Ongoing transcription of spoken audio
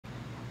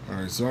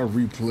Alright, so I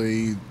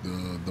replayed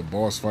the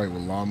boss fight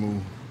with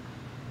Lamu.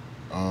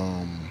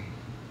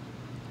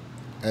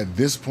 At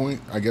this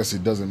point, I guess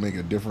it doesn't make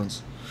a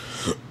difference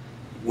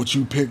what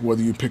you pick,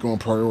 whether you pick on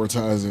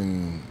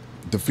prioritizing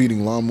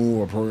defeating Lamu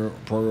or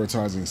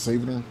prioritizing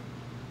saving her.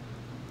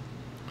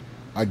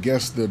 I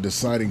guess the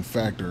deciding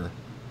factor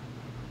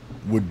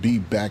would be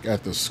back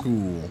at the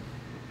school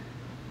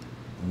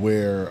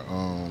where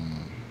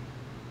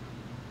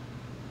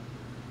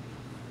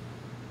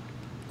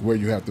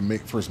you have to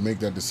first make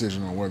that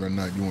decision on whether or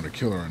not you want to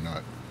kill her or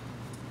not.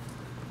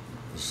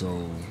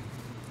 So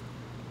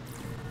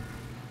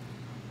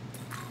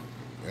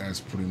that's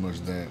pretty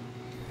much that.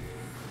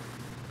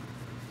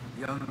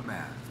 Young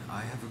man,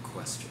 I have a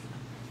question.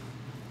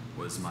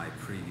 Was my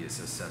previous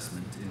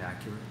assessment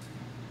inaccurate?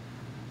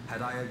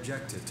 Had I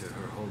objected to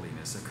Her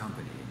Holiness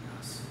accompanying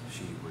us,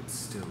 she would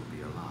still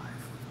be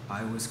alive.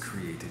 I was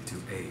created to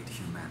aid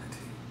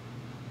humanity.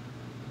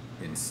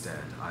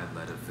 Instead, I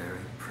led a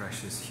very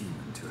precious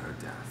human to her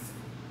death.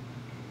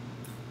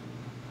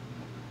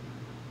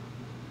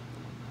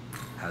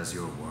 Has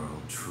your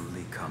world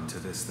truly come to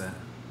this then?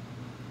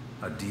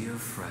 A dear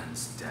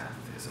friend's death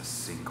is a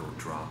single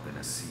drop in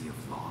a sea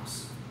of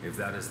loss. If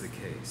that is the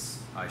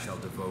case, I shall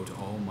devote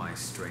all my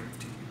strength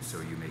to you so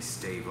you may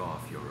stave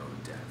off your own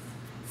death.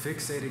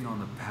 Fixating on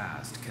the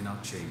past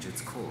cannot change its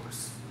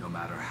course, no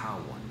matter how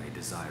one may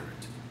desire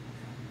it.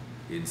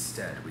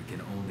 Instead, we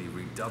can only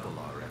redouble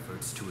our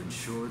efforts to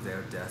ensure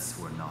their deaths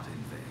were not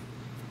in vain.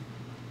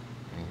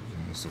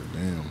 Okay, so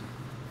damn.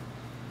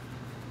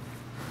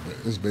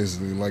 It's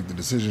basically like the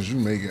decisions you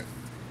make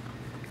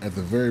at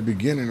the very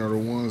beginning are the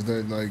ones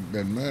that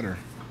that matter.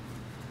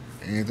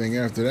 Anything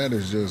after that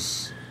is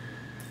just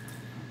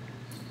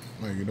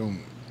like it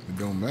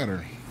don't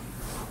matter.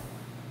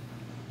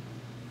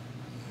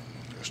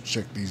 Let's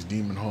check these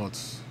demon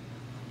hearts.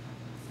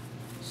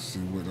 See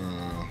what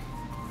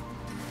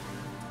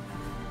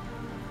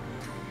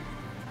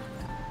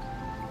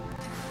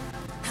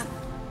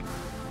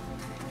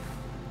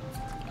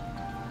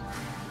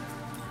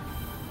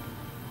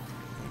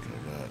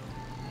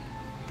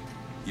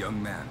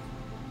Young man.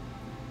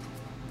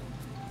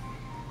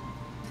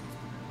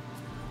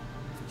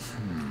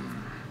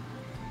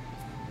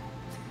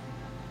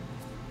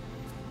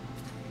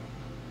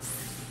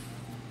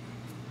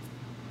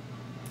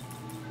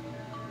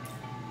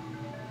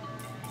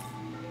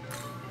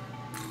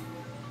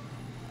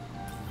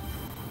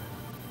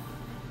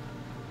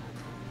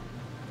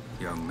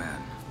 Young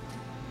man.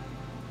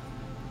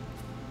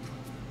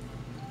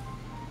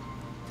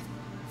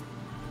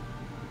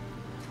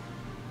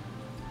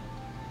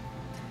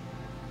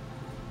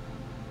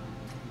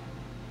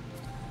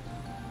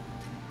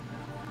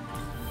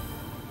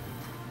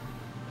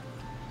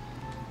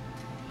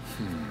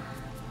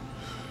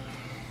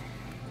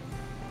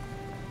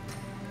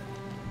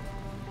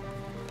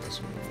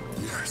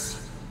 Yes.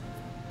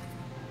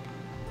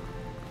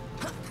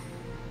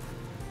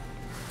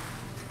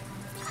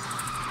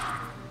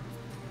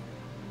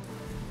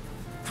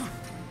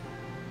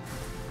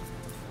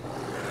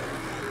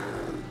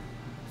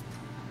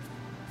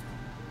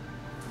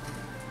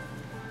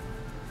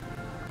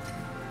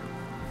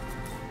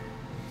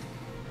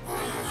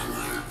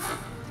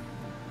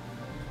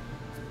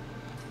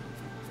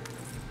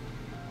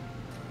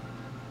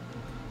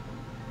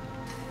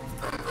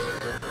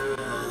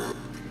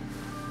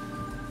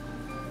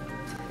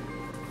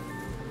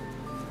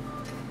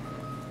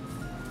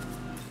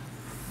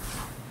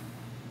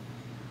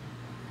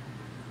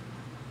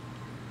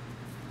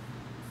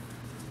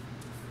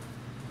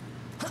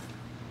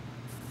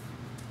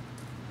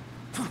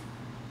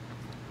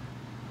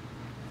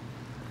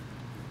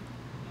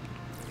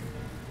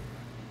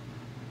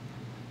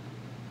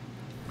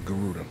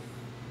 Garuda.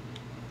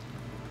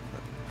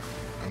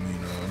 I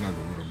mean, not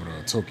Garuda,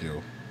 but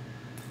Tokyo.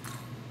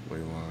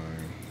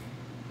 Wayline.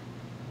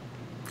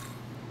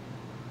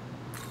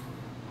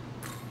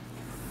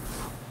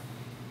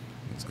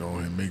 Let's go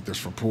ahead and make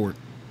this report.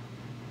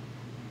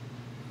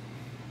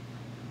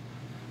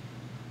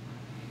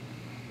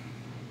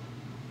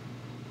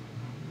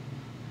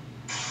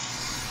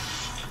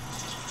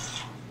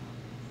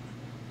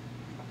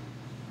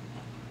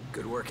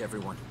 Good work,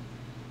 everyone.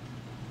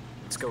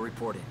 Let's go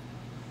reporting.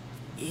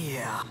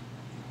 Yeah.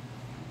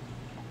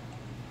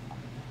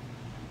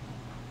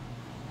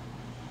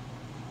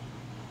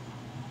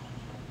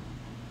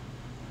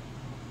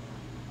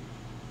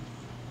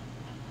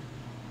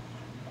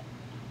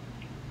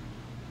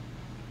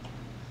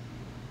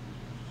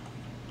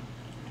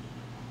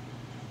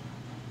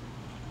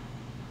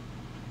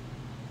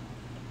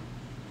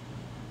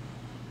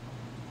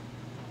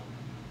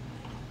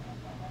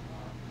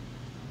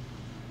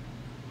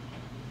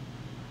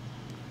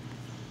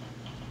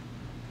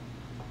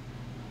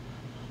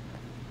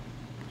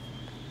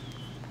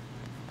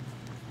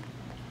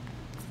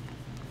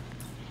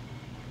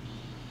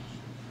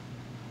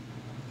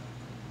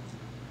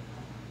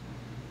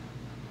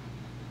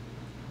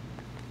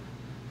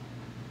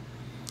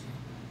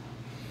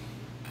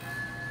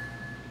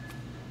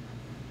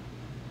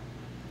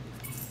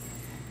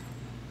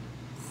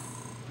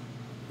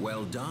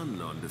 Well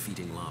done on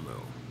defeating Lamu.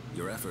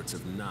 Your efforts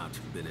have not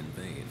been in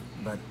vain.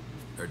 But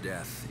Her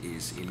death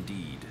is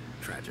indeed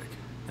tragic,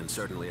 and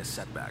certainly a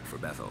setback for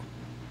Bethel.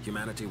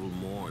 Humanity will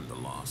mourn the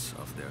loss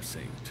of their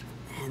saint.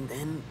 And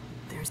then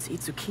there's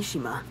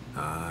Itsukishima.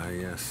 Ah,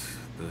 yes,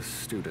 the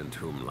student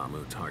whom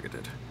Lamu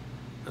targeted.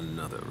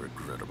 Another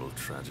regrettable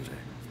tragedy.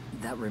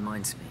 that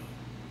reminds me.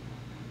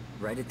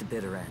 Right at the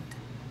bitter end,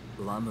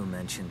 Lamu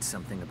mentioned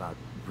something about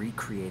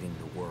recreating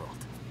the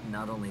world.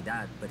 Not only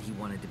that, but he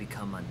wanted to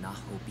become a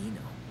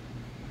Nahobino.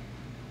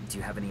 Do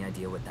you have any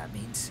idea what that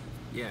means?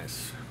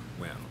 Yes,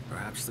 well,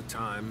 perhaps the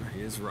time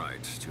is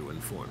right to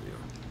inform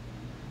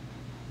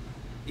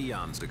you.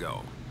 Eons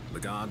ago, the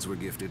gods were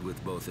gifted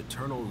with both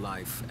eternal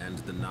life and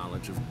the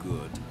knowledge of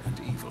good and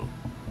evil.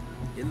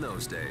 In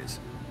those days,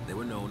 they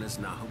were known as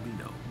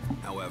Nahobino.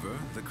 However,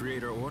 the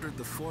Creator ordered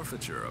the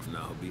forfeiture of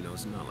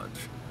Nahobino's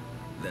knowledge.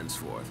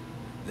 Thenceforth,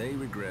 they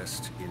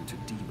regressed into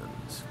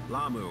demons.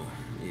 Lamu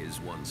is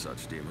one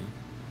such demon.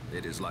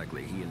 It is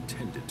likely he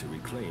intended to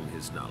reclaim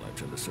his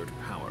knowledge and assert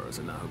power as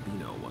a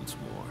Nahobino once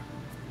more.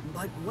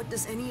 But what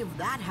does any of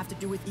that have to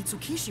do with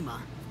Itsukishima?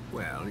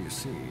 Well, you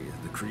see,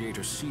 the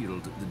Creator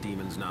sealed the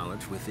demon's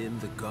knowledge within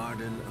the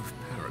Garden of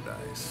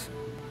Paradise,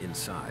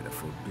 inside a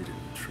forbidden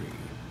tree.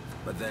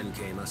 But then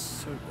came a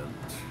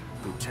serpent,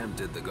 who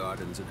tempted the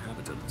garden's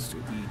inhabitants to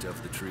eat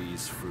of the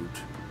tree's fruit,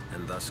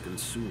 and thus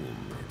consume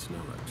its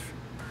knowledge.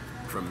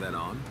 From then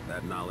on,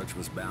 that knowledge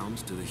was bound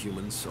to the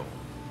human soul,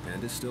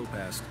 and is still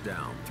passed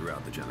down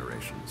throughout the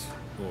generations,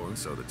 or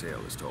so the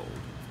tale is told.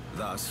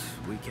 Thus,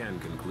 we can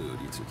conclude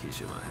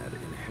Itsukishima had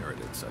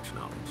inherited such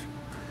knowledge.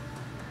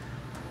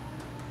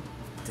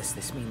 Does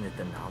this mean that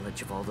the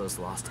knowledge of all those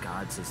lost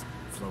gods is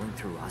flowing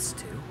through us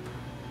too?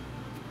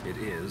 It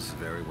is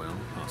very well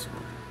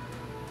possible.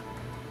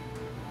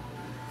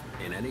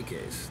 In any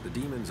case, the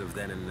demons of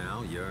then and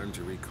now yearn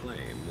to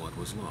reclaim what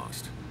was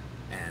lost,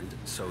 and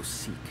so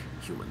seek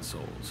human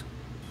souls.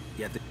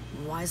 Yet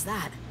Why is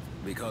that?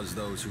 because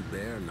those who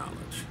bear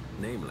knowledge,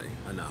 namely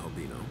a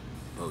Nahobino,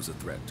 pose a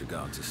threat to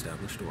God's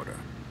established order.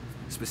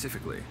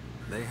 Specifically,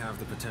 they have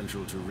the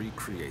potential to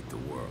recreate the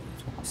world.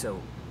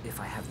 So, if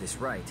I have this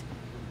right,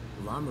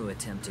 Lamu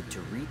attempted to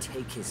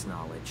retake his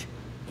knowledge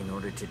in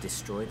order to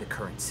destroy the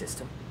current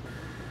system?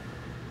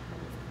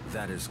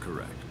 That is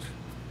correct.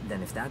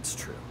 Then if that's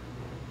true,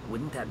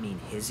 wouldn't that mean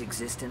his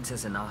existence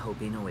as a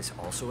Nahobino is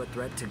also a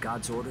threat to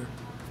God's order?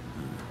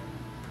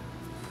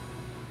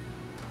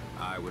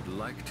 I would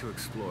like to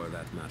explore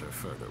that matter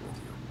further with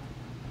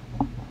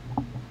you.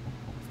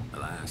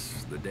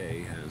 Alas, the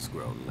day has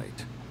grown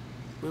late.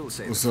 We'll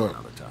save it for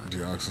another time.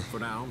 Deoxys? For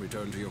now,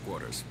 return to your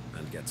quarters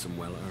and get some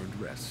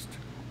well-earned rest.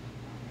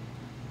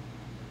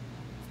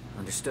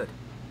 Understood.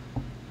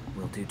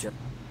 We'll do just...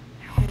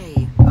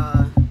 Hey,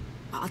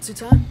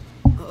 Atsuta?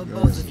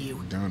 Both of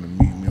you. Down to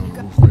meet me on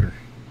the roof later.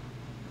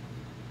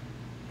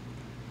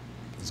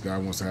 This guy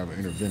wants to have an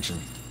intervention.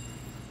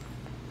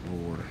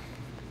 Lord.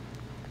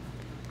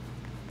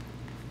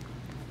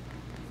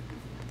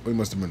 Oh, he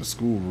must have been a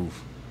school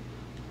roof.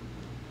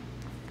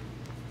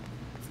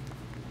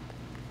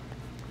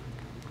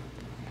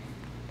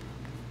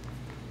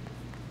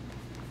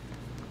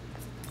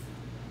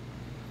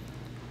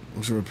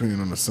 What's your opinion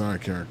on the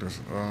side characters?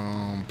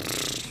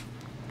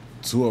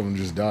 Two of them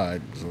just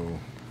died, so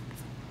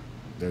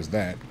there's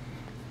that.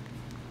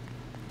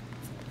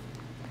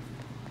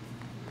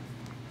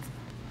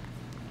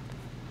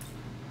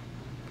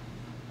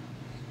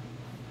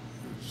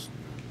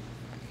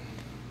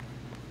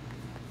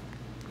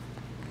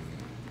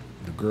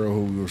 The girl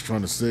who we was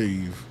trying to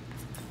save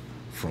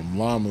from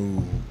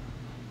Lamu,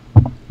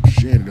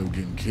 she ended up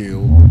getting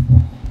killed,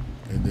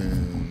 and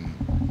then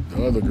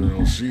the other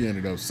girl, she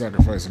ended up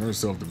sacrificing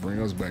herself to bring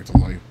us back to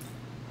life.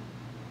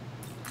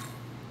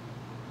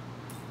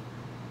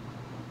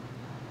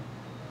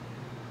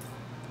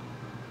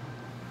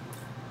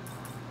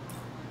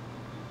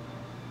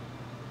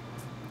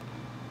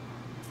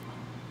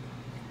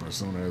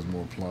 Persona has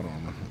more plot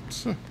armor.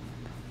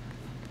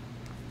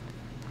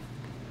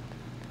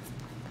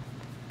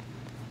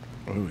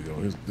 Oh, here we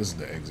go. This is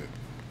the exit.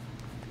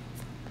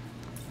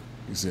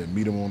 He said,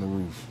 meet him on the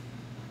roof.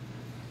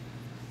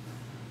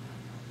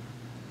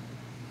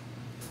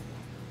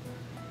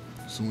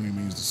 Soon he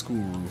means the school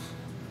roof.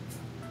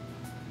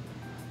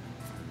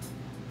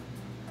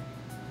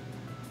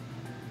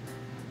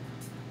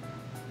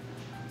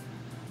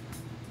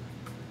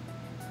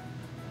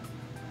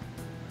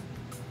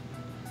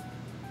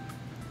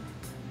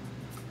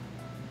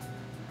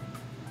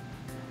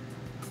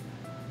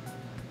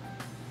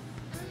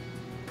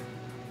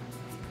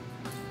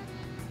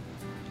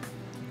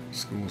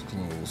 School's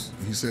closed.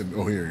 He said,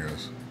 oh, here he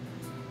is.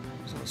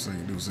 So I say,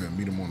 dude said,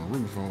 meet him on the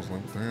roof. I was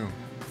like, what the hell?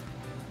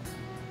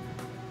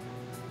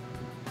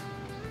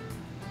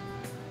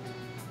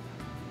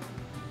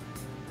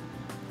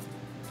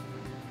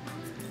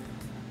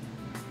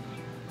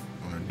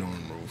 On a dorm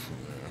roof,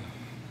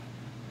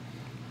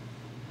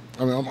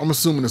 yeah. I mean, I'm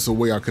assuming it's a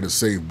way I could have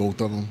saved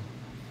both of them.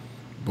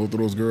 Both of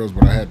those girls,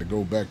 but I had to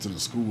go back to the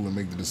school and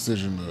make the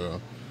decision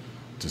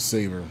to to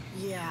save her.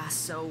 Yeah,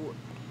 so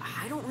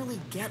I don't really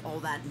get all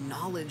that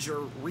knowledge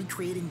or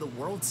recreating the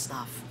world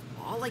stuff.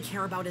 All I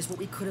care about is what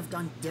we could have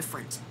done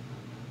different.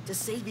 To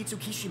save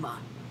Itsukishima.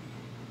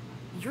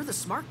 You're the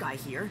smart guy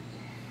here.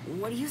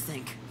 What do you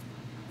think?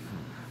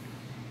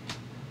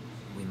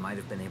 We might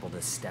have been able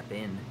to step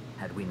in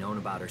had we known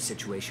about her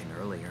situation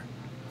earlier.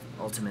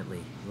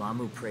 Ultimately,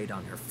 Lamu preyed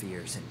on her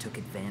fears and took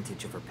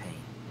advantage of her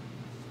pain.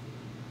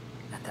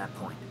 At that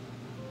point,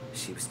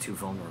 she was too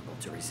vulnerable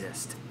to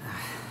resist.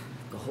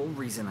 The whole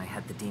reason I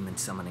had the demon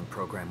summoning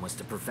program was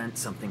to prevent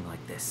something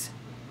like this.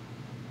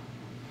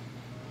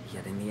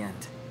 Yet in the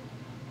end,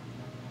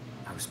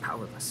 I was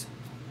powerless.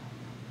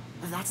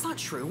 That's not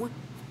true.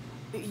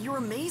 You're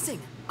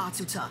amazing,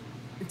 Atsuta.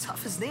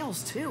 Tough as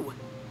nails, too.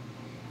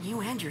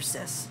 You and your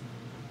sis.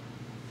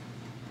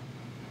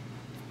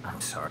 I'm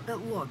sorry.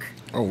 Look.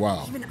 Oh,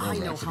 wow. Even That I was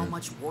know how accident.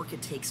 much work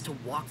it takes to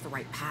walk the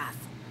right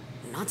path.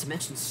 Not to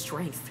mention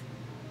strength.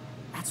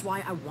 That's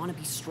why I want to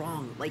be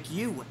strong, like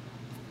you.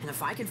 And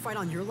if I can fight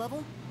on your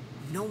level,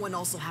 no one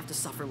else will have to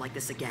suffer like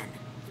this again.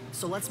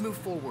 So let's move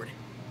forward.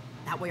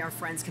 That way our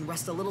friends can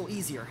rest a little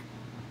easier,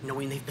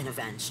 knowing they've been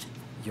avenged.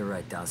 You're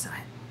right,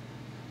 Dazai.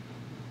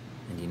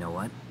 And you know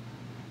what?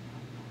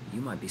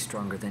 You might be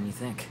stronger than you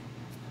think.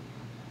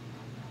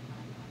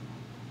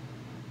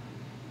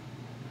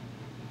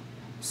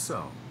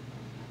 So,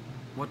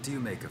 what do you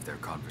make of their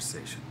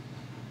conversation?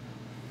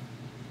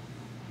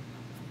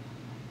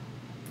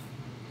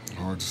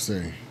 Hard to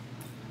say.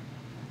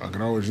 I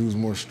could always use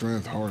more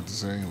strength. Hard to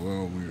say.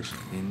 Well, weird.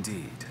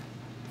 Indeed.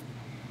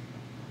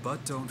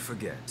 But don't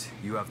forget,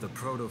 you have the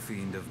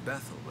Proto-Fiend of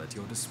Bethel at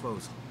your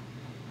disposal.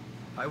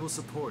 I will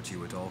support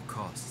you at all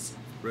costs.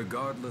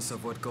 Regardless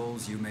of what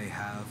goals you may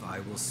have, I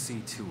will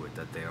see to it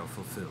that they are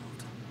fulfilled.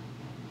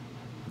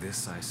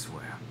 This I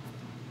swear.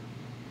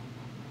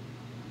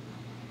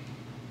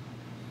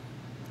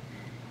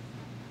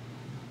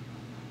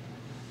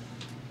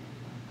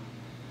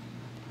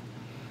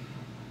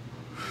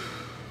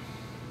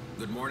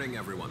 Good morning,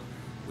 everyone.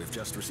 We've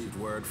just received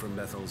word from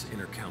Bethel's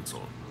inner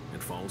council.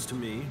 It falls to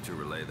me to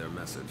relay their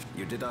message.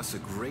 You did us a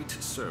great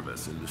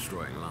service in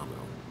destroying Lamu.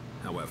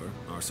 However,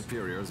 our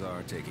superiors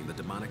are taking the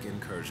demonic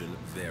incursion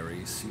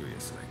very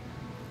seriously.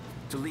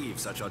 To leave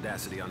such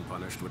audacity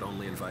unpunished would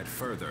only invite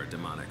further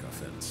demonic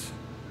offense.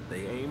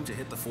 They aim to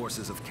hit the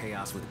forces of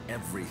chaos with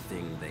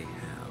everything they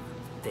have.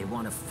 They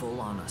want a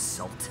full-on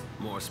assault.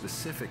 More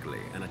specifically,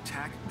 an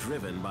attack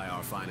driven by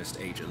our finest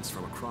agents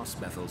from across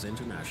Bethel's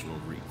international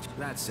reach.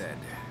 That said,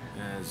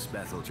 as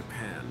Bethel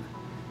Japan,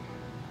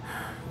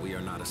 we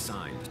are not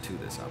assigned to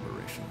this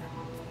operation.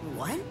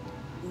 What?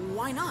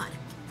 Why not?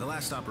 The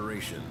last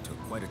operation took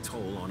quite a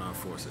toll on our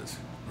forces.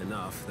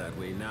 Enough that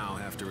we now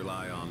have to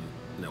rely on,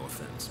 no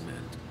offense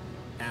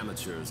meant,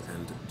 amateurs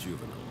and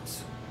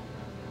juveniles.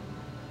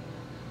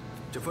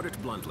 To put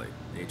it bluntly,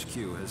 HQ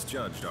has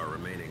judged our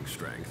remaining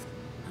strength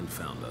and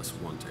found us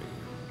wanting.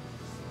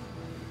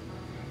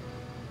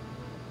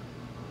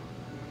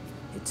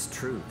 It's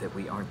true that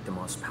we aren't the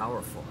most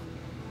powerful.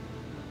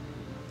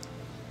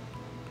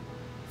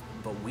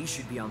 But we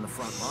should be on the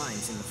front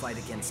lines in the fight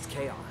against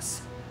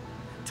chaos.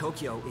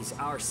 Tokyo is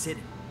our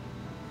city,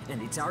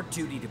 and it's our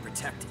duty to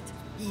protect it.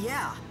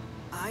 Yeah,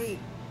 I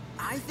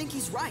think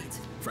he's right.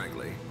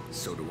 Frankly,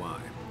 so do I.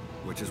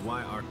 Which is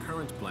why our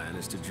current plan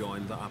is to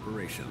join the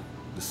operation,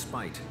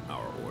 despite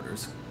our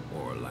orders,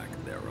 or lack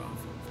thereof.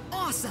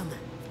 Awesome!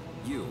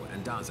 You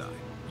and Dazai,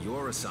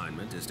 your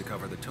assignment is to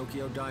cover the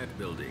Tokyo Diet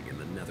Building in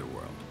the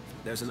Netherworld.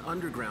 There's an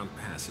underground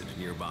passage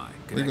nearby.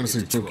 They're gonna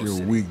say connected to Tokyo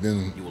City. weak,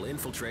 then You will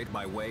infiltrate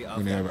by way of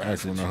when they that have an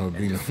actual passage and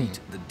Nahabino. defeat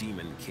the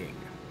Demon King.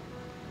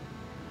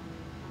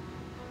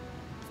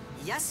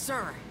 Yes,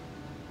 sir.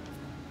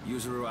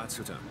 Yuzuru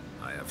Atsuta,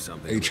 I have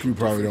something HQ a little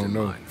probably different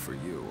don't in know. mind for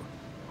you.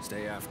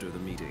 Stay after the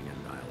meeting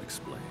and I'll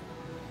explain.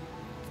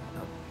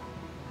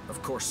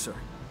 Of course, sir.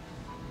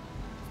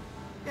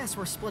 Guess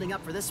we're splitting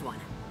up for this one.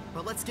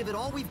 But let's give it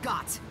all we've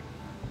got.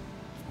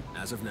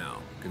 As of now,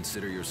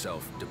 consider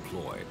yourself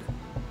deployed.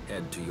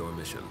 Head to your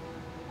mission.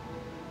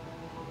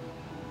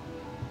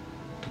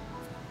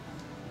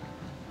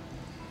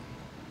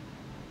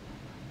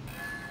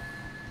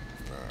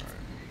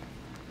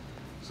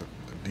 So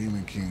the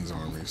Demon King's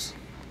armies.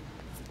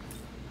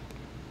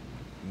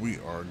 We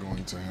are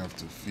going to have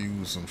to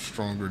fuse some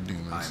stronger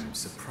demons. I'm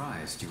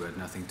surprised you had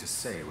nothing to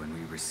say when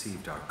we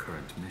received our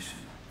current mission.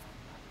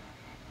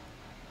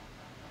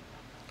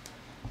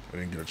 I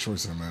didn't get a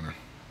choice in the matter.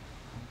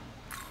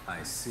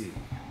 I see.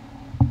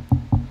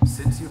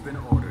 Since you've been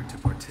ordered to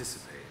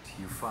participate,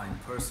 you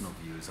find personal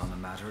views on the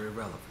matter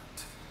irrelevant.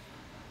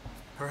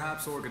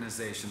 Perhaps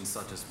organizations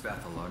such as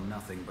Bethel are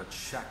nothing but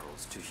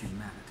shackles to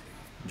humanity.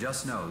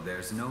 Just know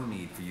there's no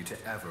need for you to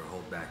ever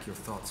hold back your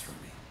thoughts from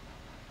me.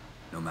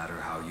 No matter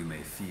how you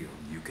may feel,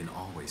 you can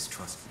always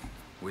trust me.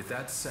 With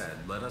that said,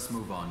 let us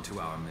move on to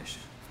our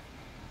mission.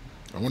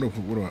 I wonder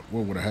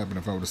what would have happened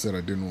if I would have said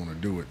I didn't want to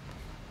do it.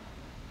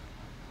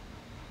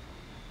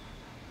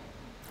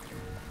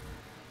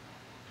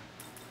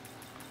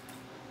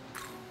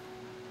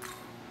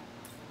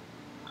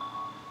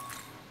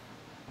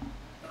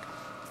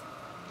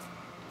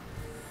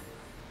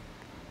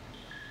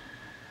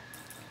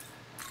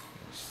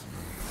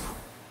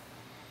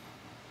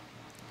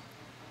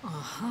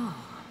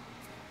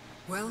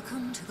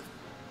 Welcome to the...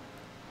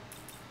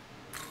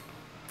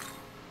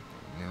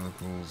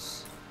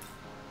 Miracles.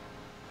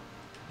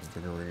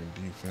 Invigorating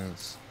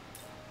defense.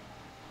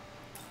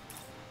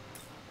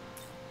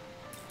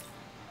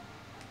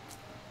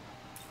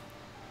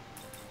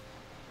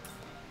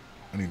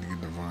 I need to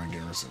get Divine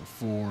Garrison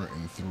 4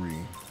 and 3.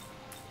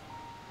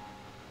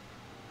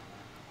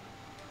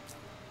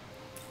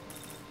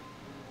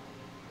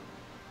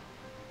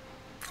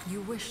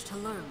 You wish to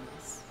learn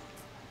this?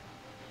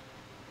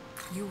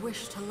 You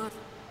wish to learn?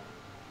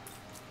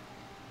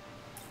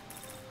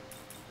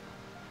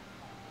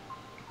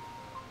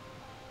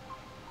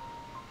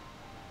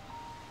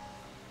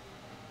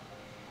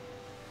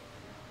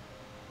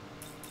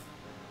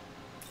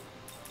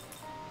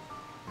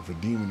 If a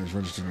demon is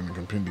registered in the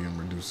compendium,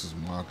 reduces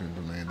mock and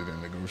demanded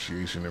in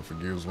negotiation and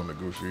forgives one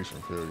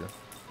negotiation failure.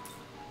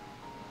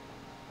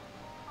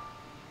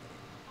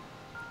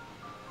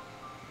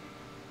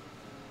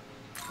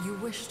 You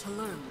wish to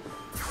learn?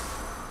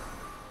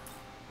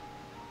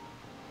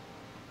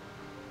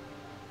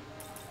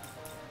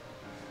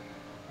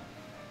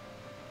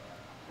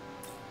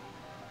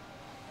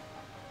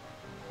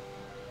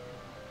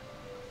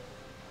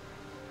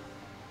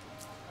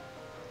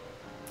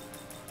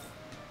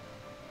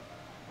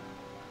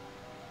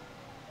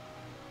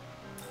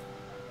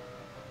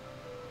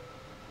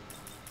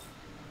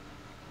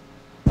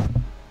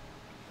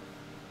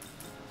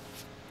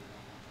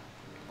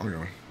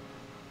 Okay.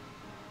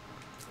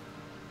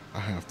 I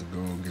have to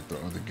go get the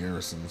other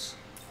garrisons.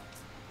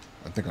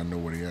 I think I know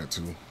where they at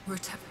too.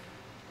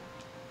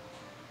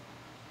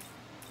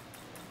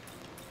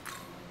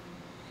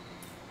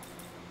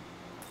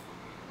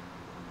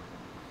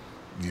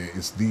 Yeah,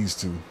 it's these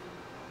two.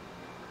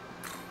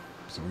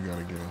 So we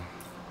gotta get them.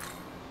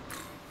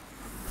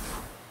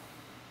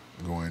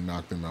 Go and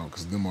knock them out,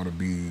 because them ought to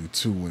be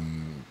 2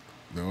 and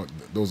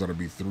those ought to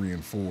be 3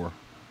 and 4.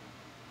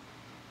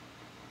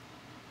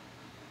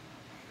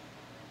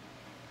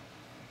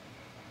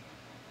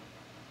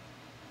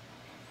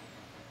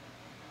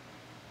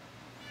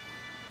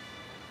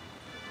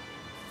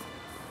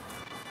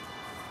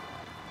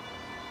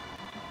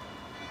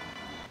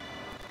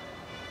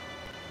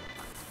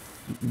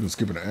 You've been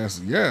skipping the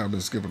asses. Yeah, I've been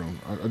skipping them.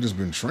 I just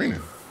been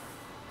training.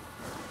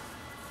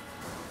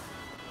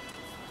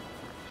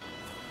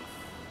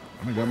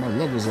 I got my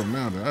levels up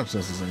now. The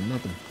abscesses ain't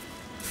nothing.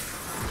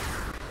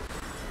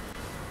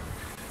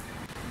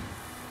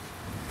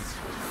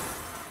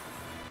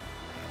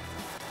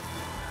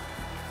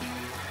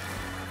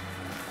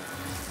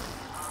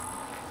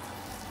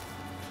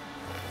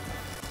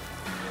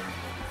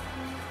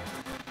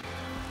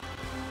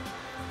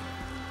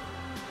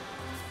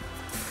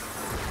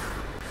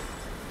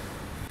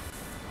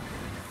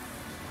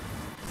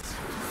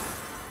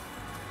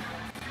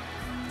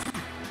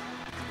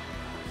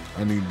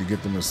 I need to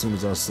get them as soon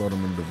as I saw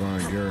them in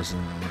Divine Garrison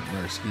and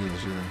max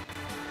skills, yeah.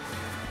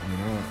 I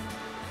mean,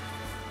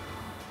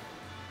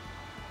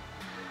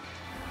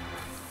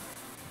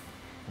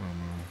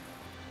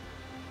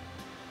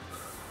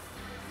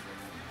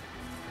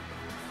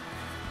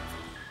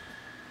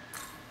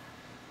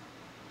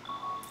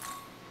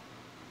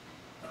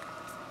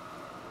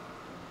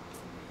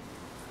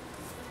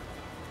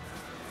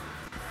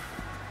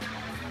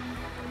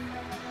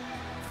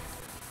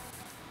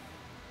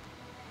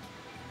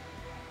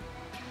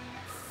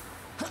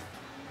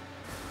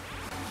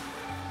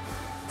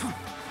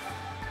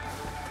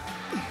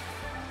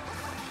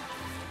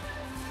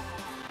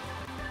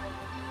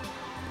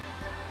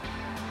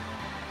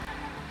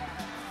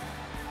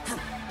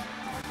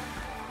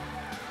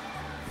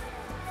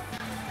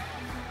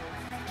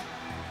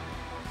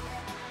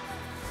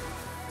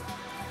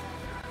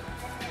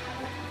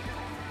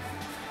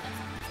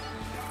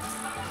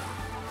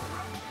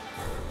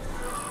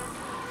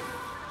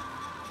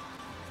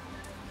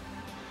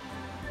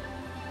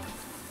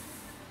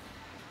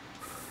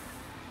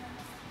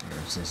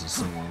 since it's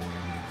somewhere around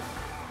here.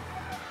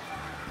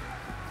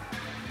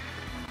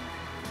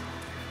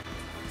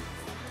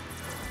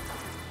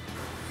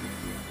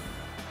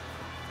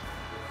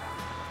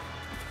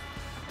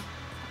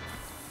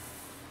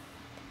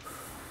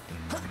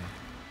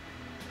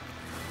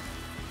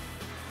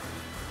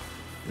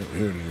 Yeah,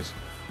 here it is.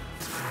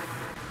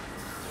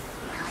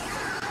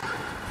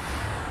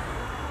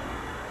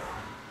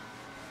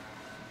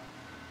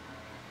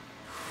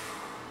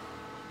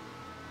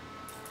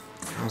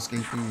 Can I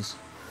escape these?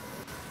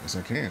 Yes,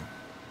 I can.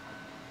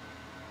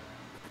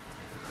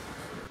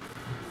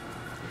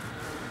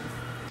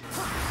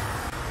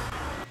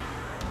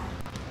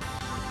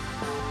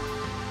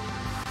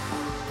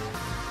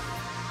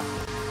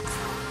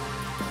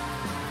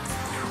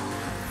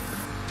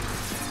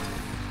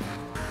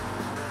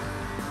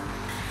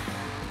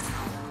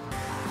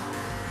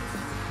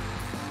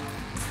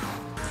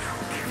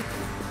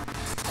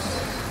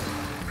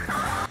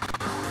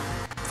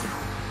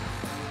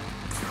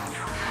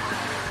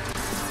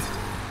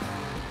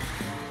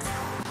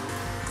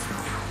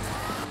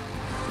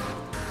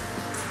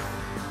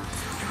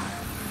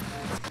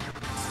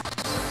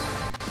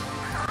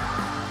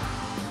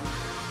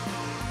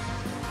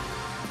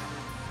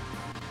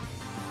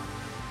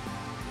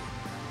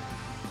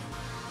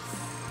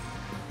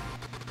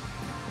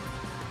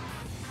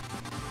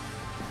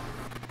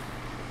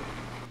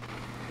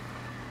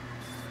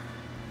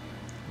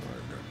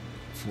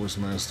 Force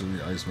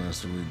Mastery, Ice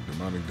Mastery,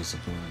 Demonic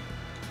Discipline.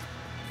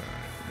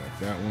 Got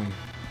that one.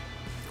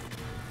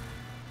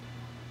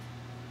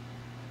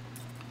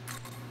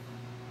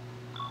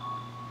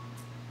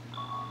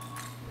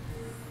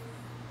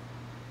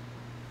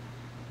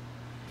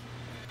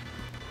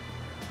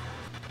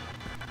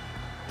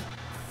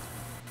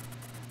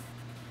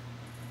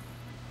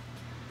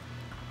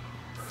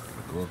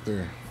 Go up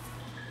there.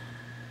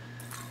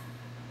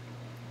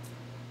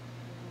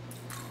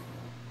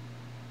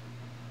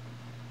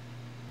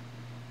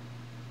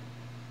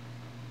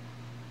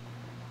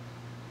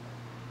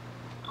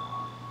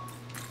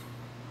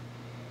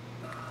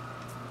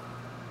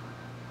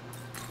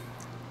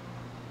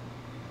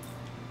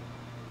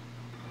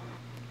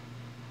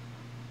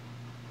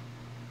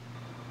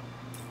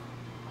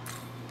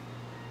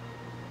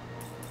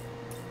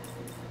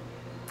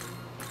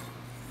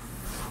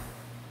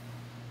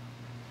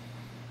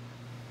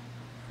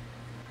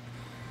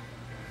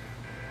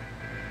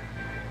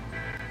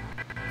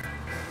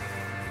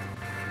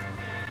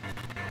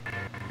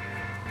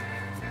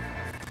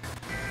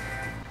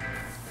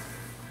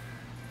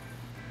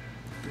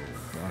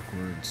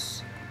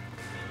 Backwards.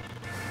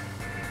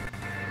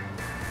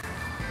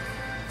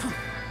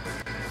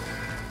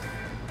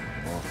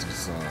 Off to the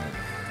side.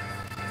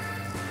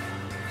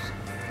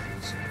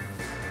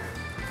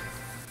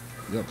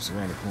 Yep, it's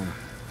around the corner.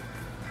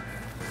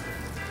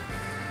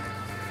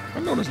 I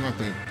know there's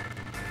nothing.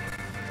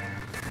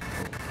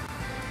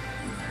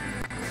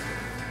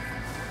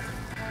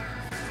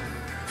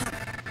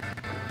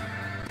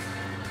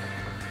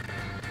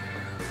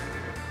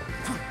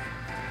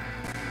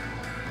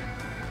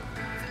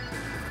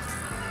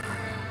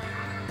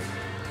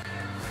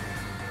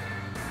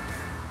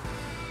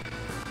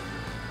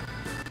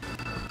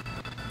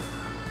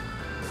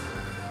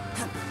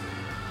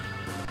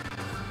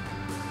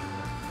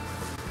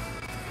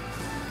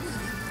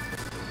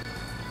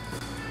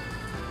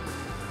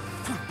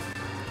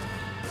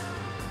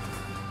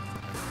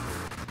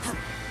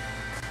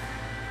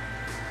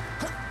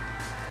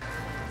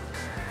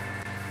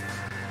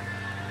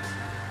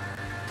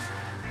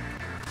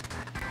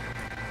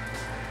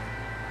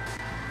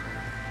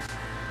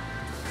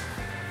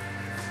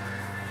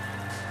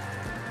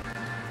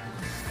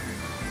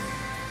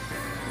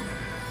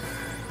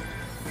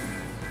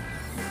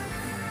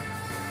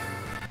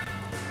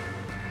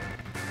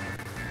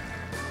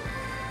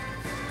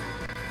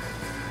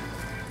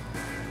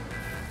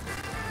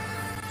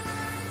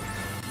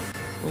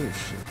 Oh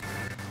shit.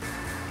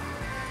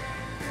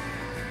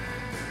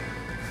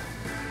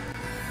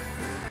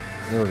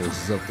 There it is,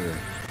 it's up there.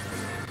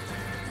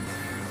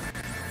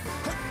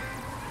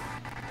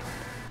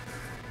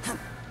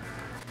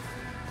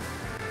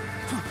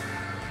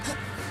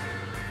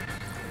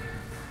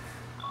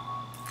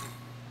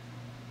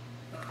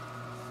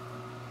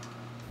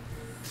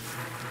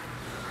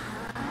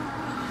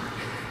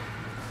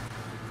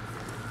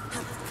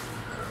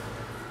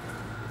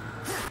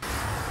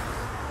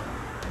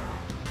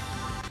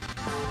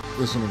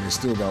 This one, they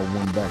still got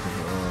one back in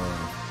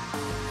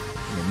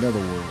the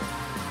netherworld.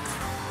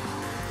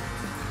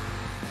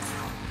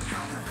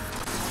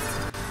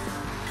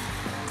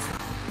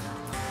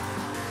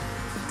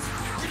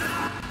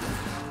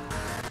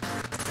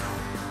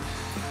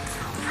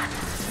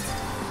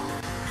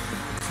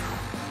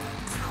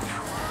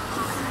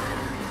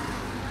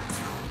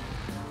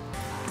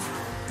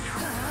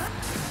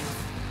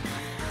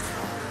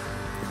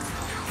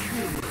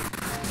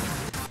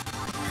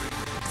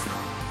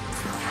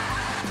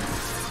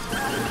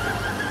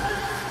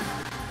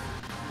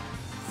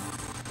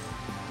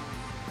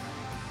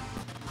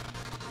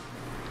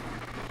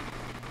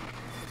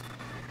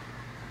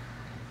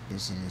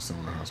 This is some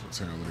of the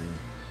hospitality.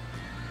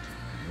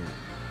 Nope.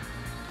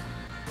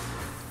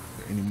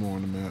 Any more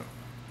on the map?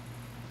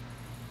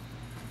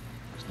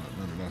 There's not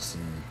none that I've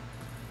seen.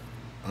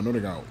 I know they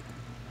got.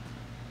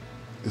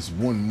 It's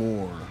one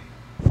more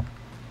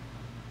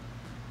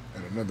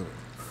at another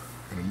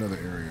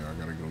area I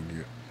gotta go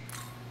get.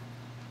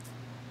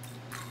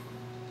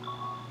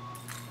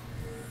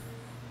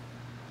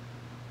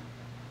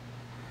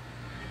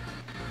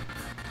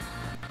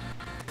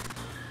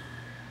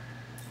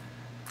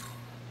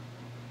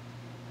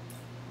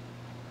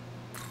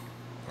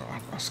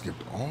 I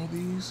skipped all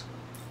these?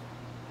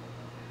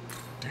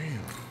 Damn.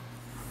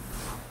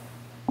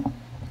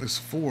 There's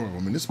 4 of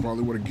them, and this is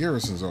probably where the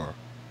garrisons are.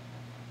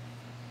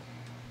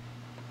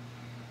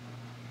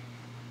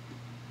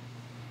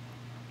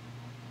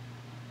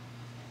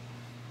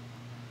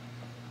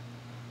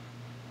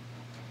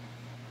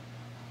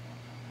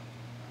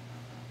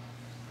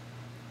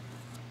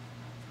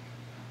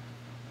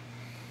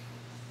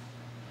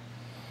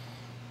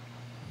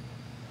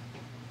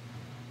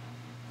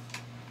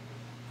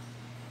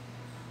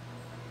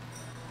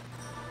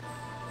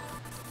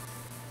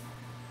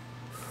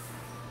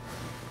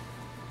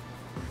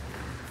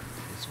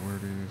 Where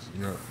it is,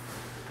 yep.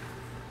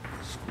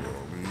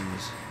 Scroll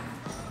these.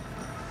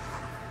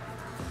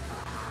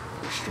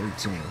 Straight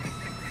to him.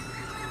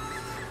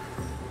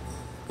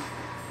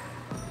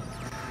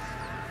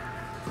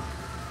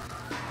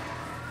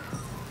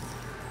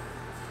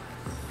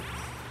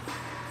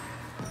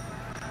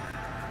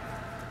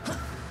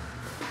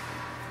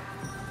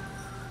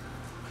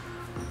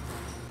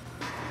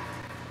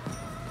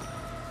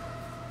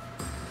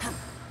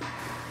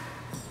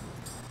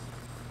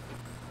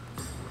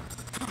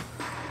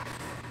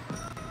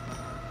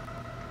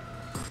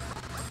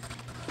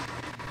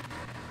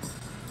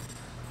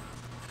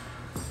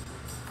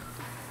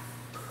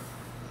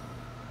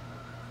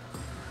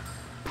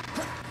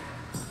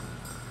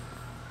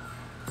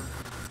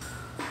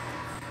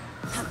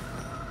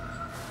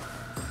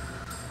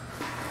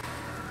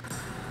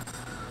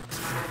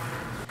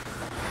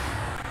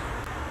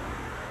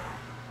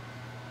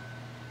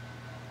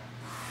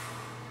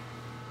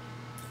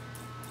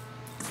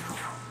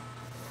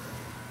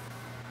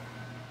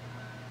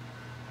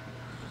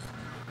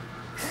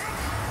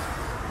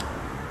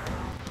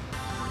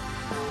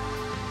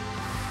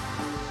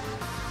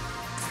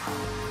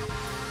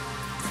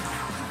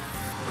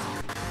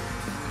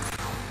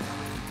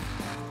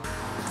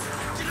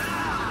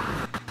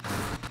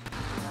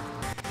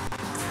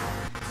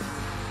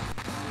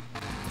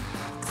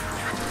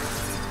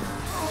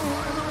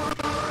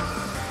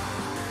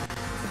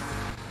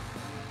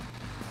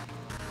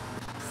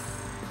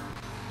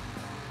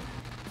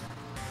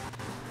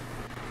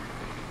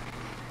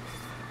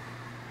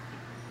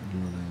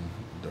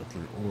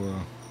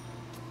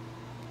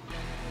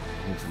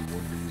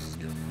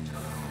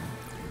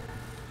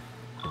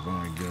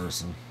 Divine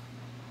Garrison.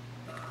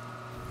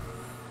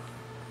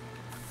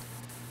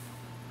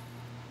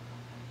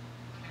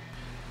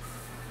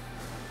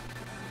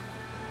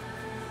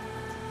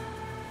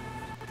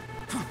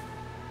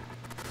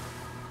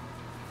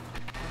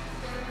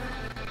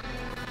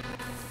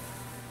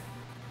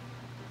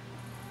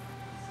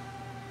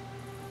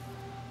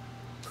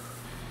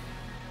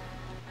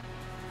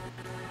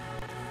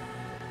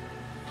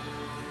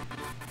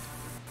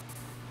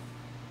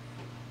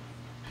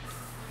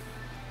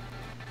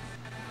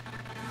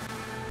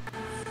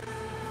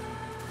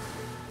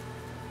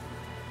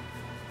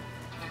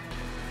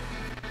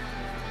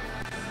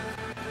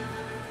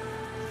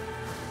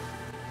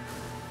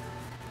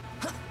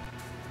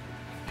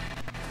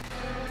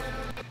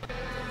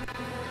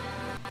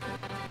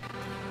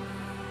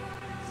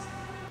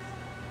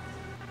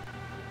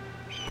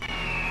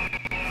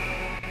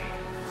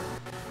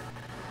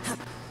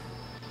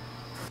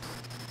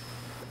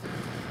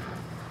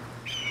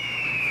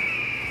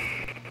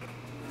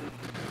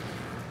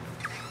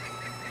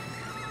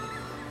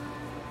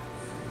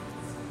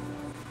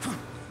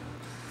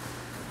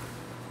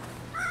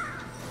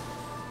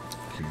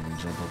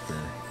 Jump up there.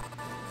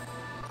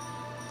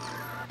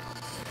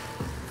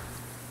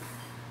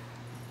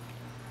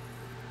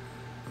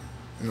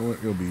 You know what?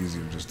 It'll be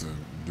easier just to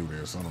do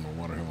this. I don't know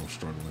why the hell I'm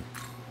struggling.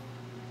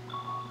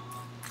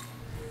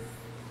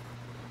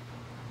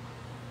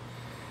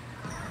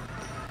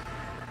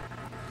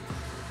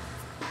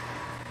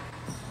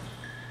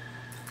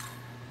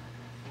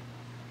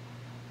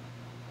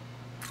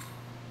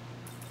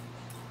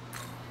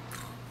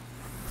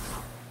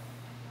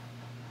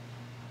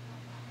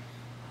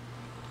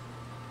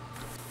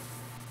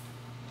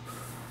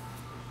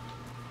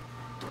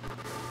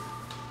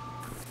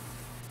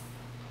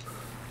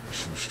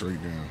 Shoot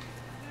straight down.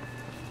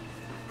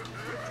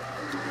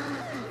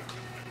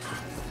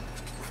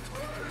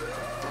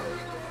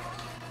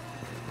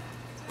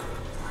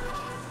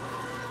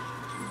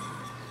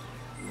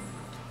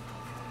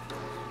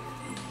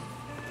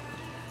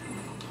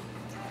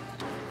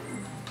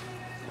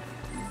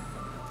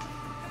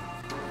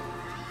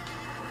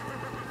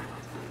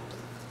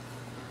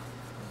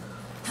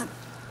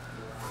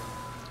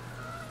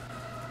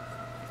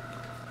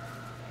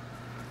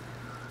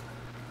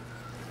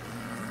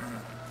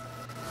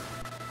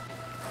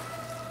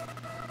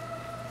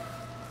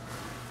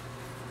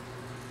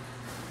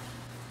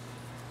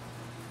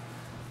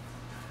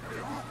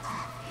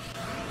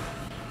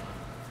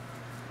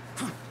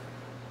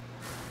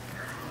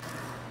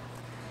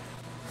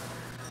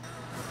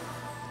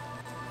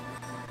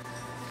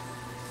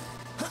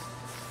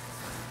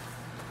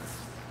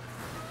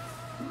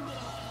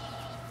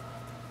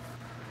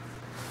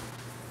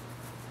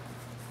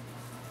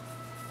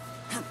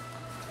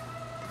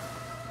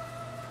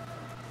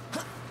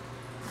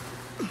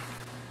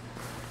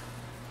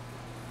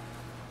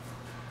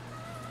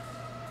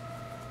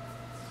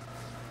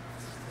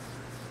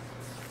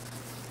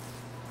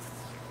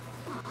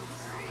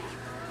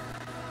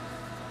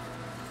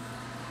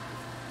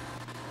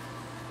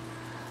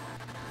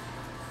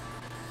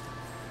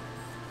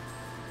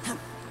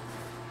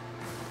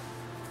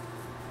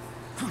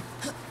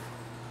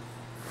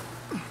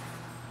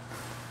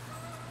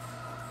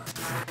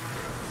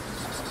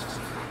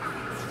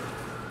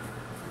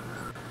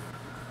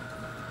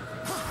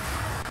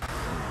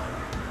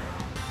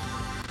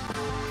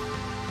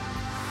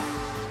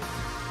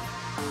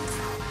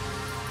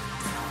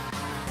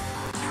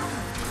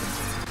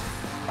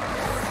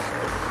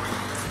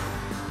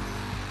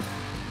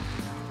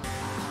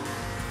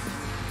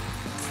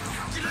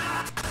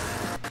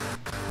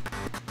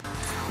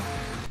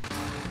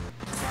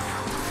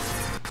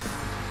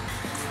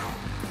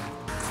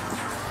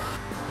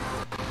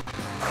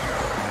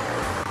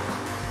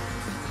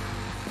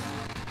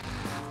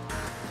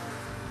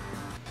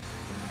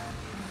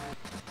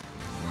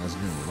 It's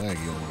getting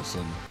laggy all of a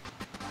sudden.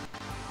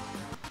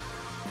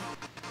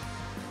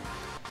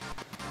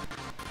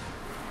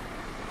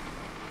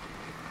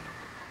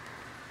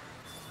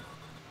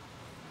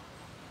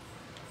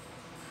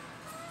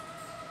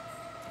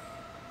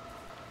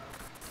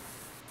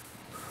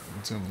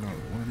 I'm telling you,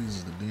 one of these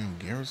is the damn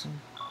Garrison.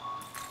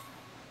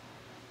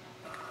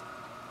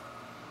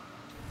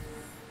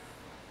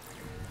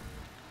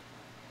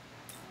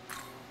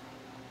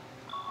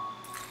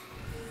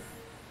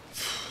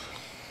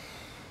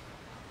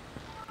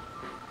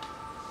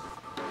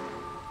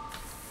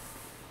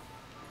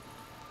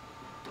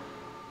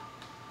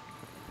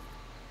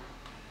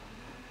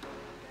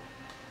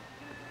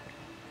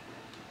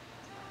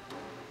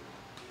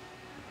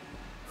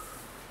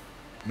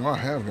 No, I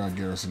have got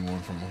Garrison 1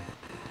 from him.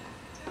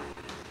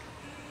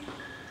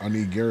 I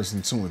need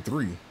Garrison 2 and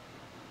 3.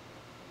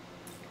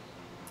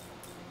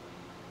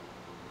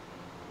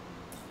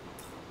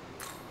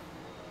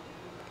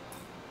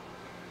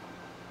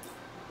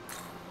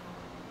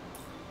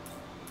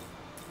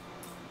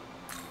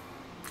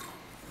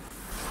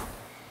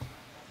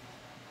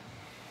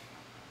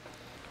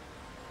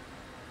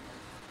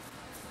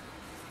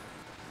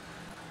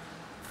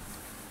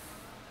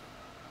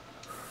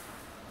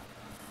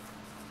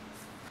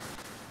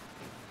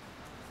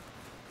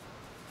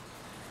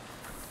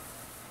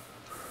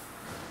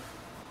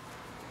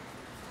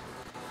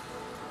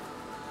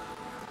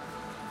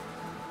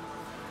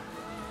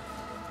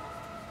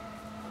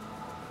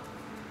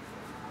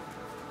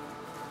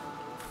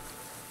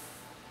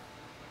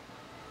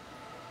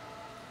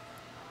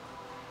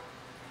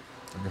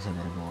 guess I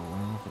gotta go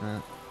around for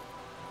that.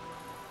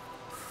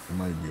 It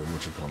might be a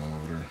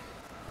whatchamacallit over there.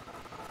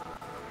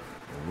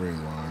 A red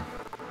line.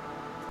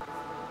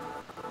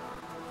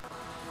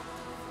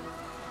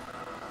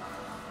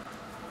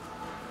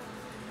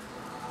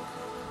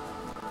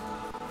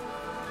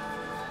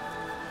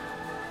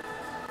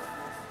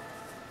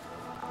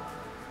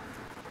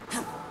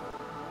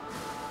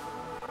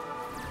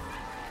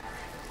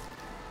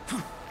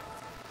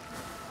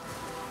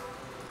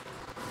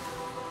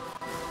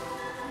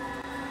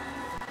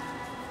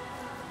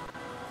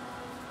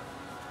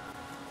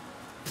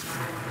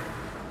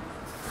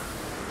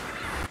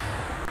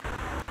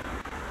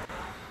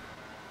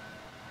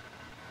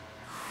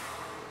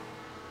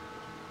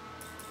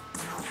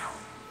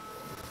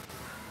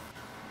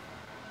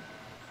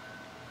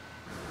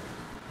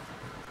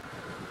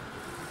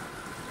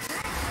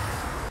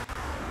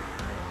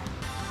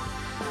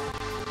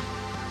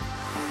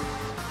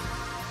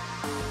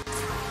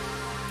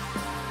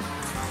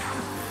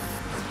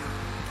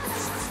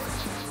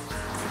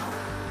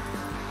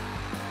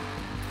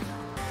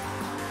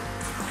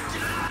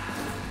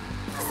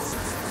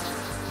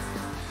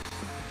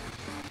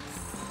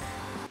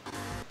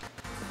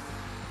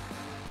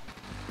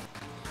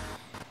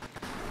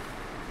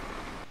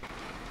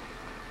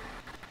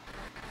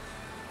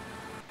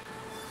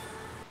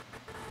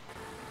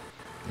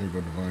 There you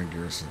go, Divine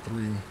Garrison 3.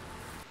 And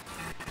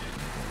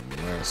the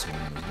last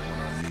one is the one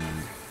I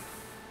need.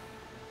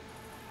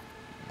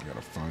 I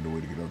gotta find a way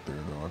to get up there,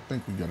 though. I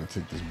think we gotta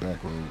take this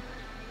back road.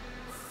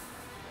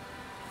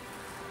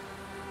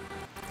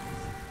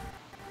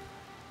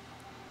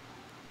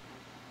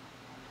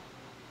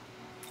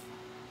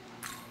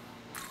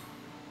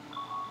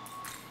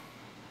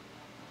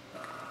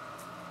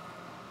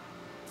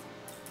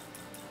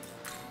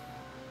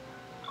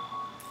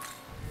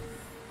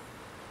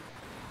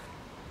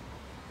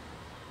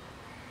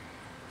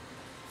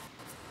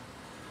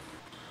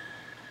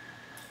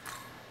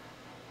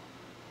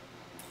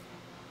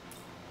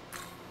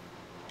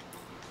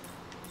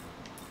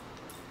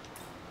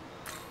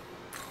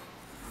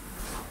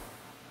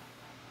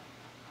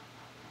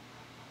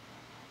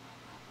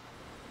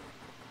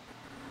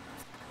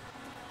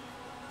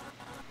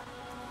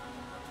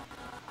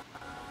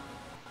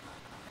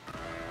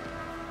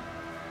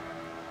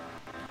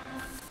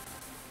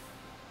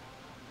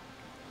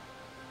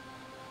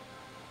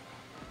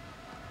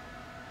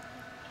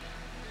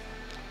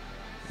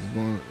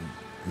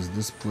 Is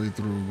this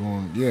playthrough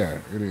going? Yeah,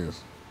 it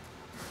is.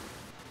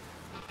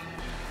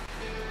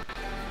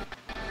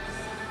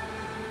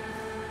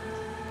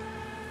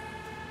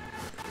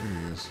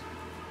 It is.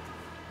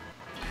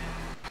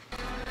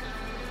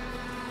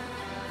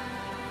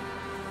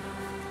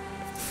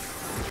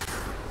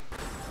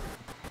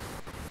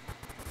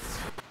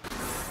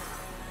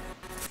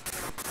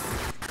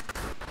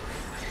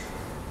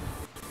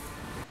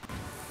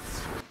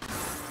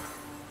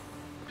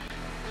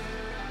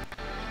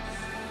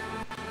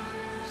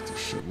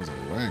 Shit was a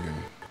wagon.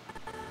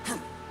 Yeah.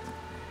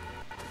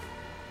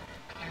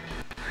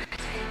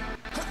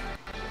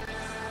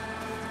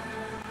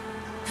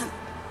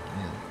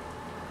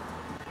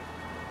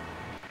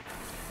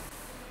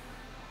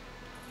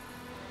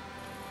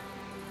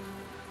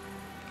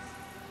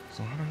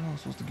 So how the hell am I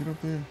supposed to get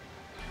up there?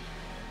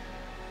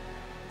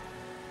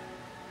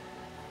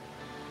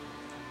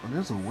 Well,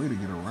 there's a way to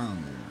get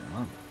around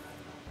there.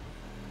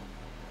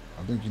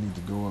 I think you need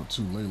to go up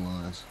 2 ley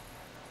lines.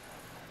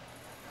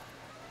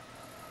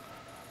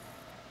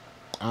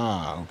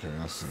 Ah, okay,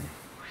 I see.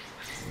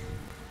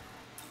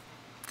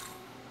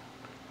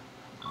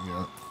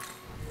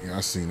 Yeah,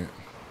 I seen it.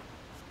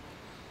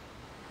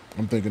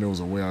 I'm thinking there was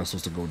a way I was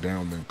supposed to go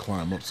down, then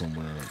climb up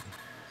somewhere.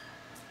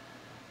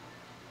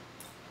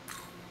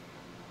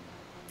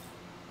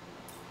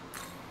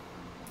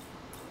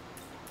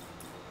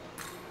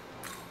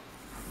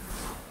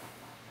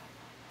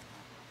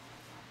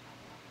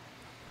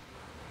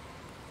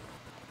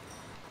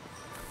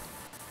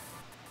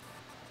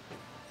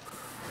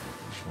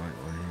 Right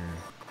here.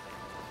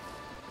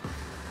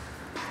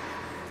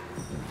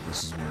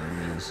 This is where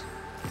it is.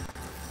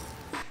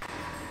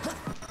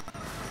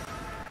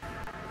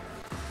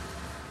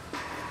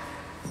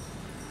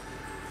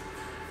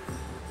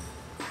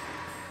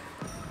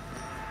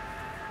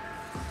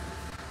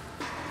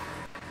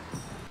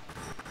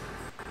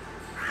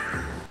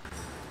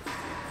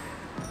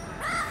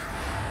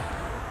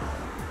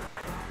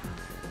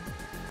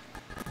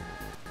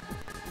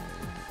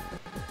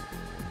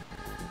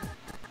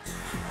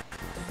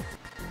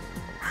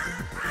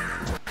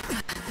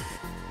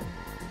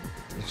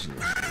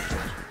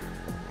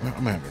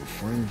 I'm having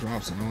frame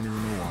drops and I don't even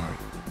know why.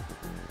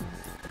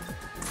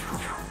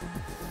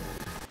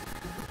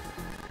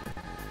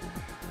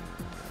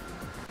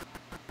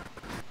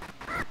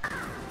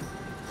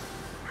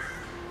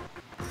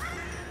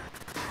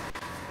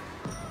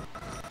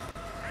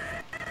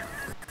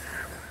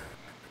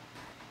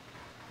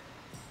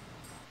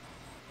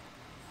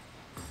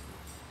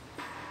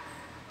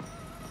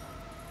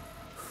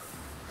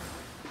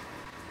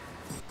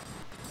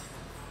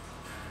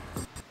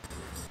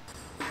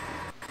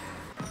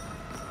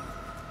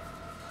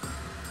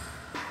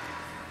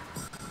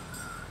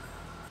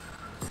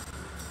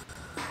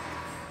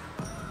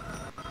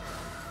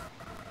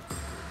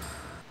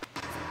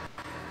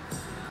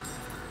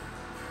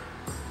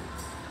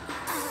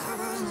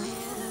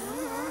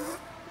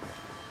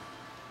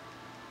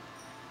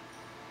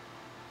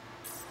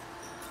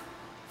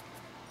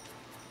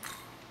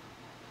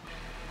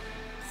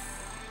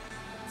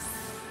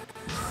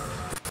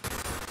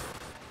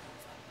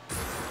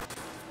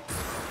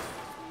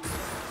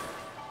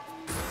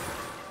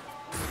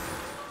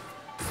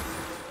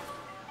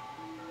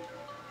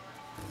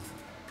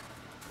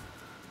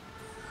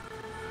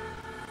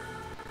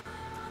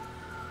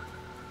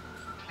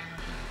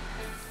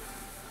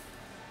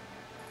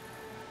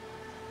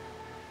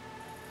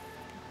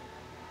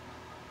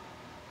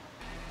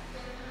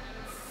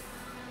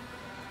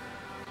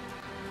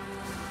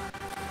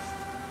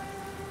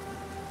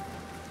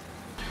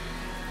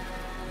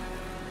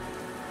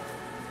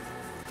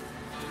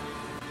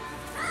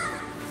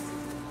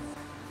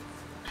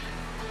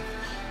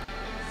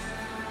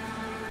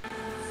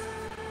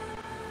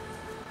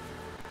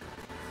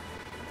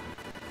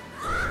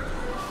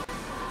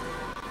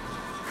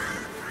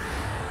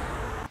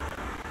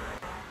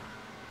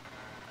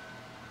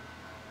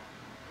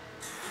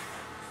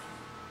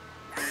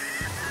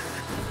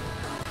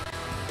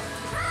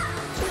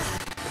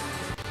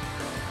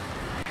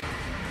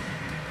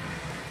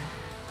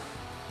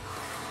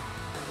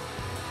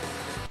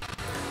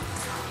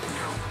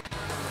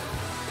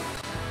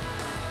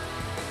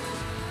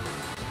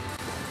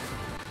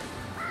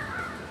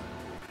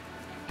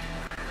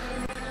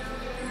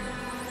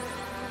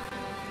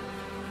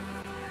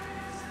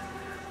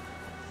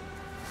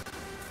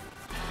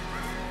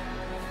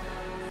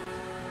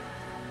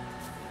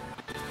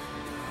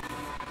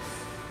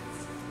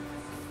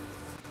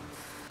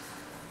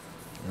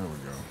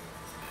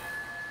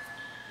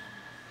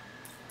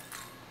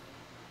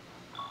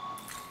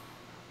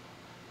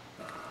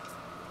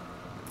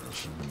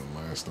 should have been the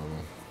last of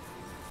them.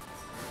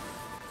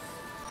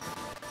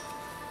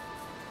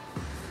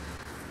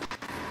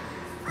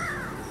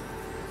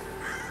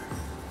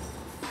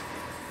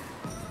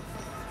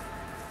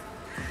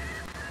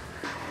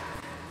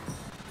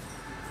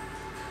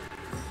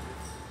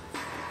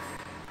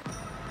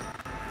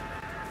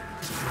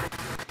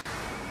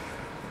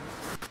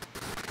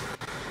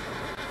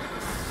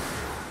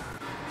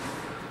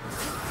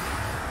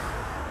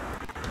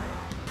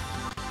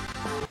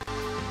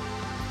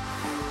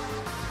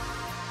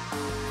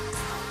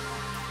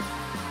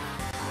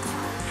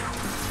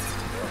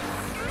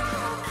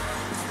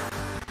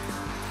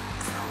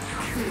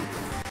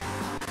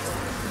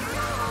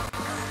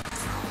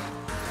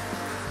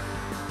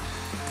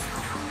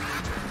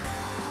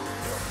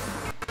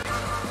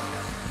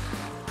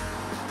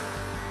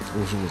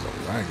 I wish it was a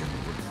lagging,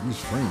 but these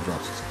frame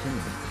drops is killing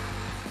me.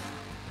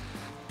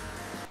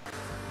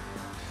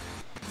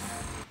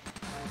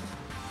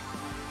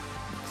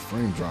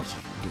 Frame drops,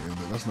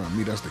 that's not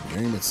me, that's the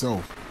game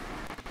itself.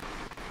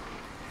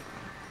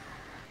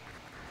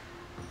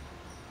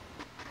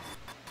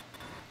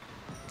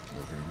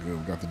 Okay, good,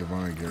 we got the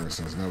divine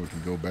garrisons. Now we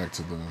can go back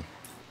to the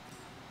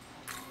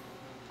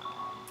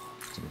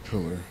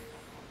pillar.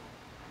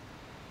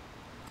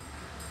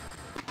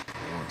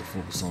 I want to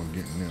focus on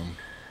getting them.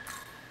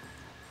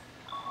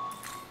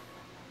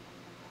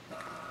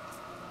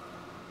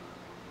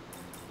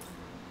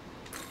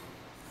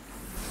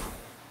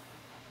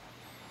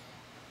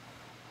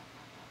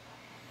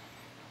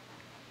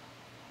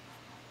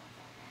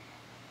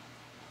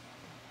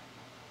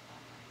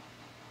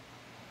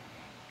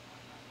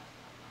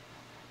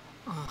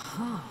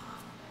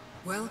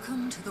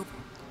 Welcome to the...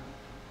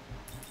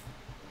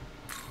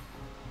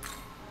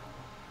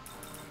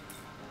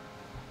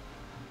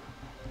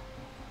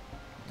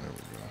 There we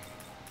go.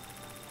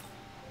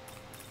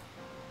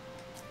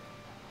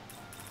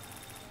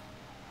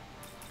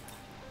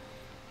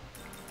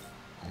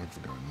 I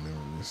forgot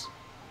memories.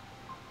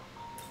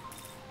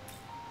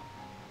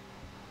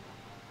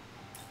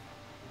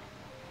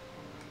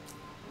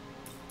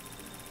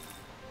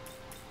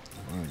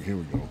 All right, here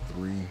we go.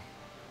 3.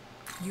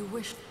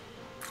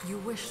 You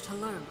wish to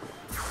learn.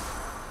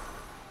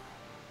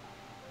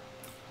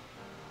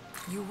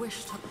 You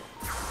wish to...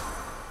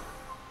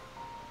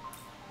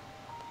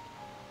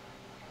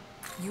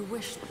 You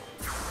wish...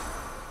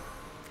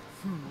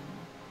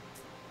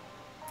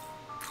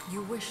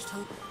 You wish to...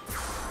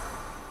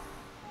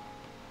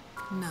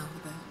 Now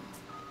then.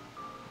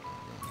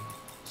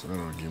 So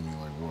that'll give me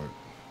like what?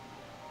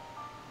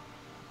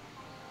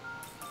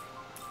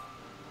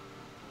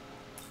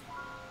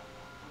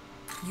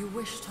 You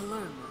wish to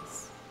learn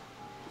this.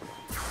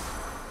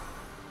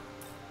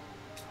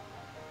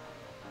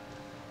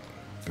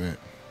 Bet.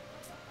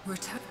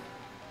 Return.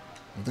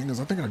 The thing is,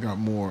 I think I got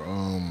more,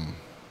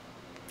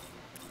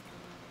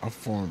 I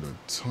farmed a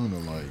ton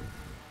of like,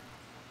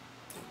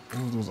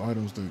 what was those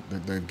items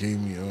that gave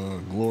me,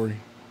 glory?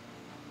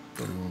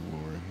 31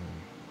 glory.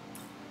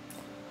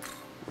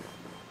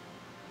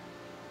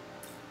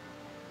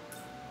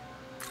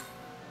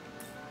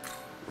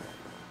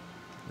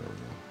 There we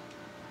go.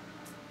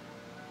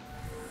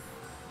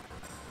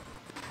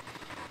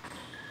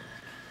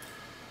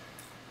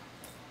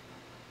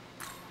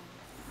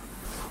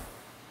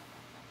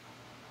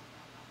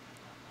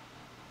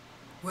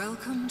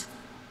 Welcome to...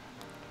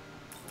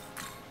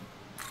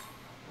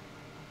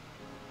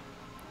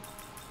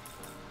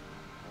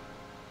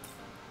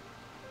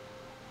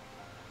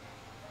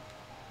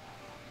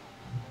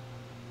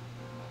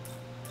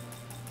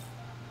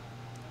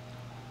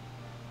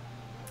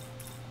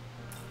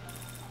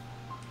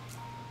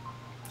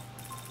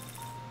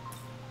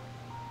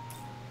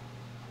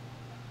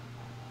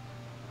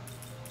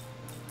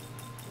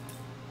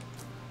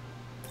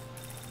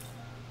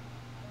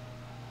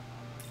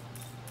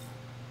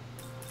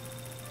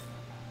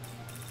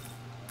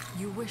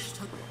 You wish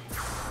to...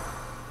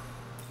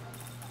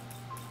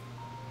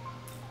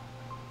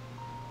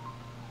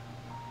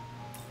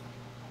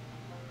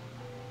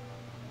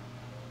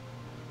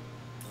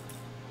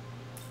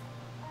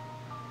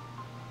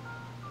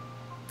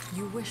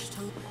 You wish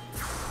to...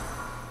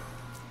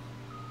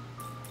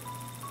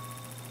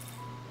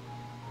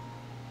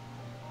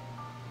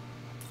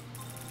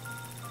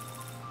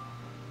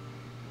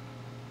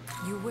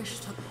 You wish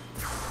to...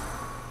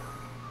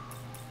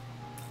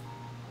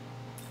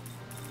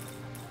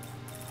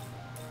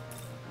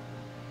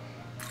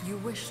 You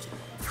wish to...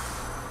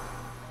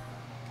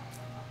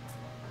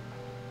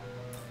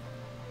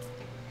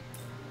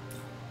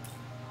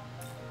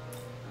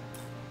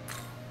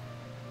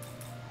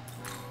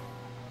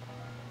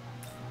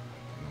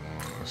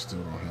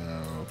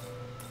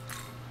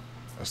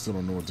 I still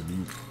don't know what to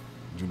do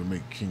to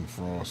make King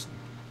Frost.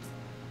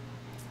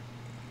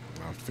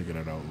 I'll figure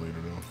that out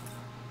later though.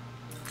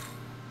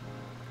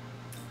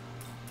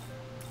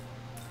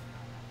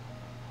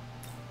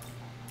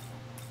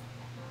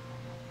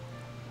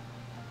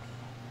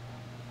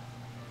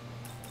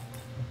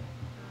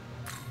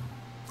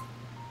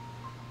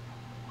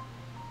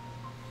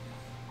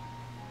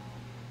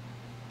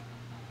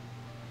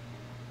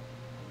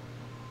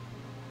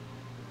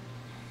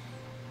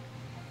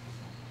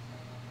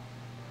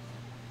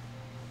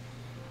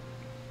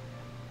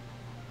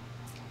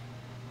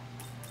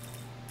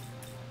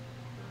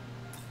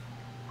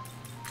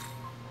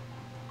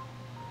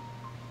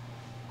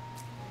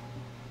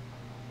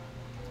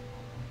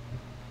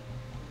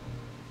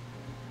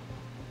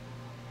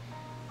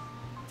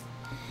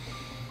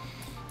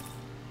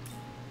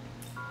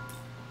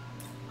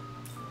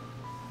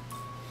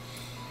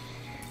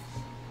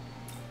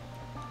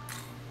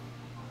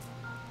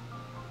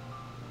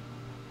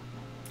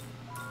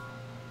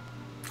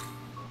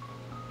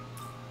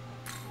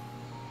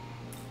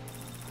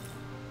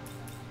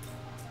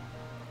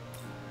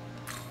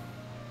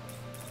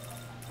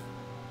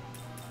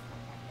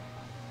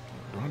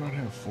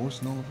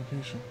 force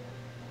nullification?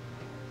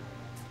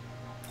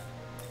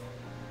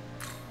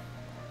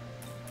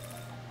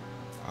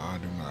 I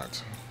do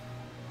not.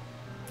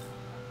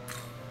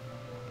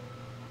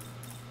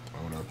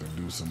 I would have to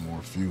do some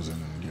more fusing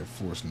and get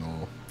force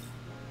null.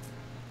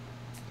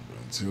 But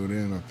until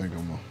then, I think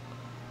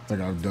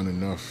I've done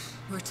enough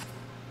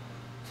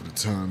for the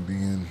time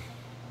being.